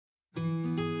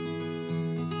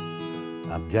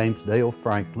I'm James Dale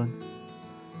Franklin.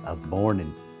 I was born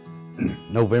in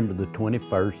November the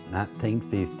 21st,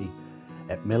 1950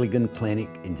 at Milligan Clinic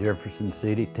in Jefferson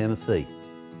City, Tennessee.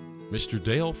 Mr.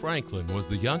 Dale Franklin was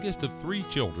the youngest of 3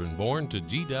 children born to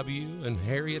G.W. and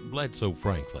Harriet Bledsoe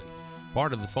Franklin.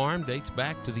 Part of the farm dates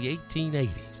back to the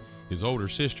 1880s. His older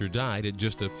sister died at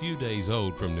just a few days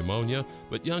old from pneumonia,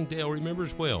 but young Dale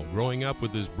remembers well growing up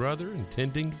with his brother and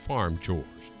tending farm chores.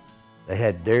 They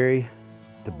had dairy,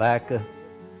 tobacco,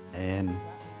 and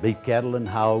beef cattle and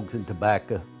hogs and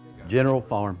tobacco. General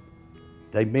farm.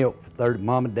 They milked for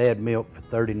Mom and Dad milked for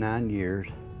 39 years.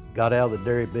 Got out of the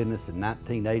dairy business in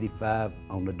 1985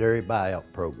 on the dairy buyout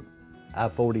program.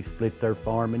 I-40 split their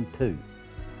farm in 2.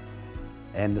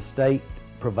 And the state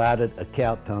provided a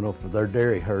cow tunnel for their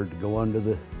dairy herd to go under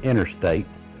the interstate,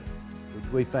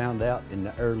 which we found out in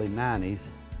the early 90s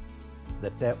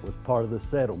that was part of the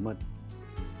settlement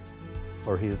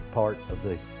for his part of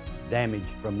the damage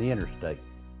from the interstate.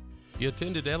 He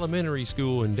attended elementary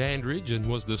school in Dandridge and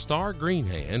was the star green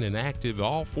hand and active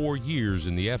all 4 years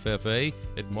in the FFA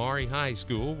at Maury High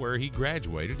School, where he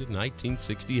graduated in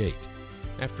 1968.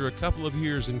 After a couple of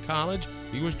years in college,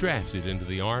 he was drafted into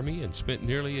the Army and spent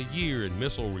nearly a year in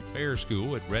missile repair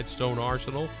school at Redstone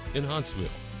Arsenal in Huntsville.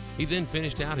 He then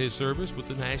finished out his service with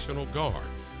the National Guard,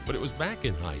 but it was back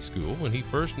in high school when he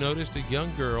first noticed a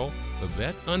young girl,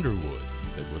 Yvette Underwood,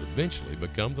 that would eventually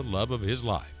become the love of his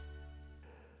life.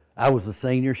 I was a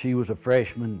senior, she was a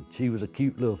freshman. She was a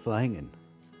cute little thing, and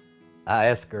I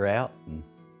asked her out, and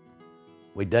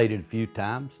we dated a few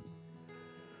times.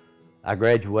 I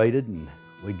graduated, and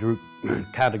we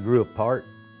kind of grew apart.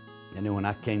 And then when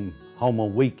I came home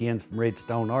on weekends from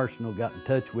Redstone Arsenal, got in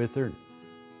touch with her, and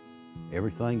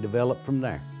everything developed from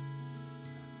there.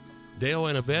 Dale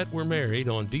and Yvette were married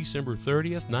on December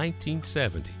 30th,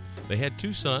 1970. They had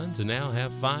 2 sons and now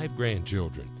have 5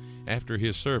 grandchildren. After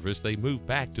his service, they moved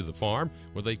back to the farm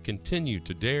where they continued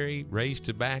to dairy, raise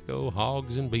tobacco,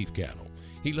 hogs, and beef cattle.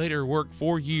 He later worked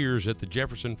 4 years at the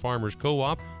Jefferson Farmers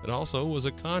Co-op and also was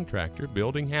a contractor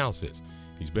building houses.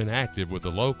 He's been active with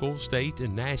the local, state,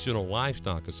 and national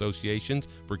livestock associations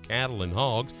for cattle and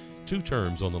hogs, 2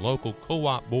 terms on the local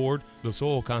co-op board, the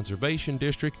Soil Conservation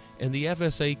District, and the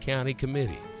FSA County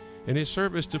Committee. And his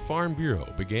service to Farm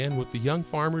Bureau began with the Young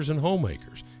Farmers and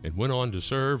Homemakers and went on to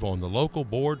serve on the local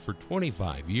board for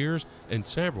 25 years and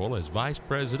several as vice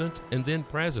president and then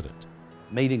president.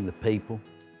 Meeting the people,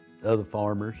 other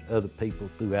farmers, other people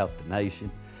throughout the nation,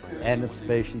 and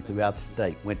especially throughout the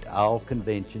state. Went to all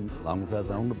conventions as long as I was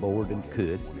on the board and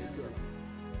could.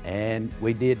 And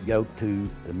we did go to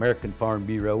the American Farm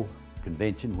Bureau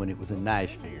convention when it was in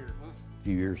Nashville a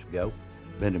few years ago.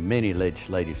 Been to many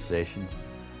legislative sessions.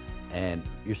 And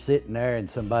you're sitting there and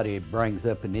somebody brings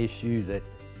up an issue that's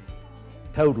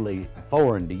totally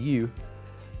foreign to you,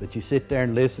 but you sit there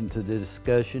and listen to the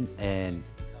discussion and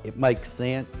it makes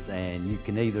sense, and you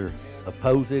can either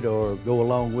oppose it or go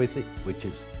along with it, which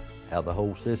is how the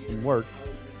whole system works.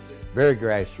 Very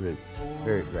grassroots,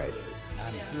 very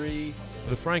grassroots.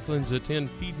 The Franklins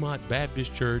attend Piedmont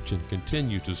Baptist Church and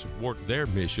continue to support their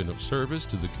mission of service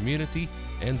to the community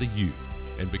and the youth.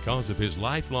 And because of his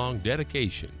lifelong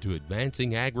dedication to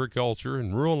advancing agriculture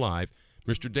and rural life,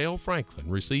 Mr. Dale Franklin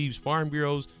receives Farm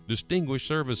Bureau's Distinguished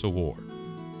Service Award.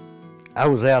 I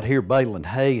was out here baling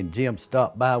hay, and Jim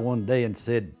stopped by one day and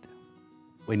said,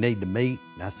 "We need to meet."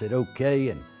 And I said, "Okay."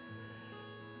 And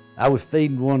I was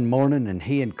feeding one morning, and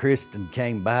he and Kristen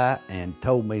came by and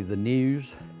told me the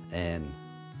news, and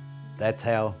that's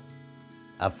how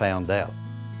I found out.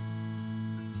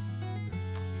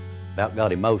 About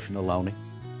got emotional on him,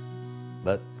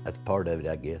 but that's part of it,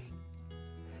 I guess.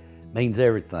 Means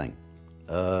everything.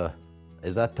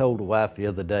 As I told the wife the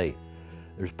other day,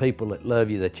 there's people that love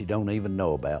you that you don't even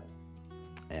know about.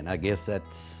 And I guess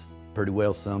that's pretty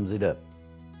well sums it up.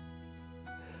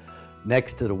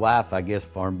 Next to the wife, I guess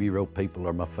Farm Bureau people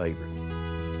are my favorite.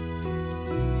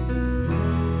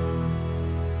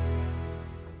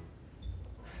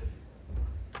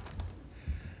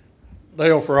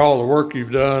 Dale, for all the work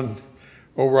you've done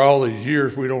over all these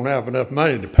years, we don't have enough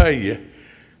money to pay you,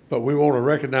 but we want to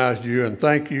recognize you and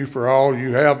thank you for all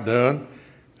you have done,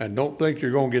 and don't think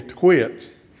you're going to get to quit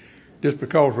just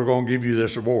because we're going to give you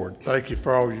this award. Thank you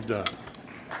for all you've done.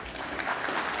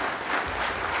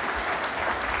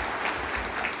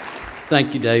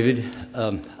 Thank you, David.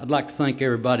 I'd like to thank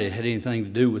everybody that had anything to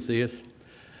do with this.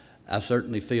 I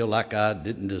certainly feel like I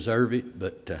didn't deserve it,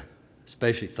 but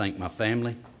especially thank my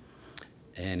family,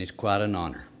 and it's quite an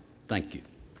honor. Thank you.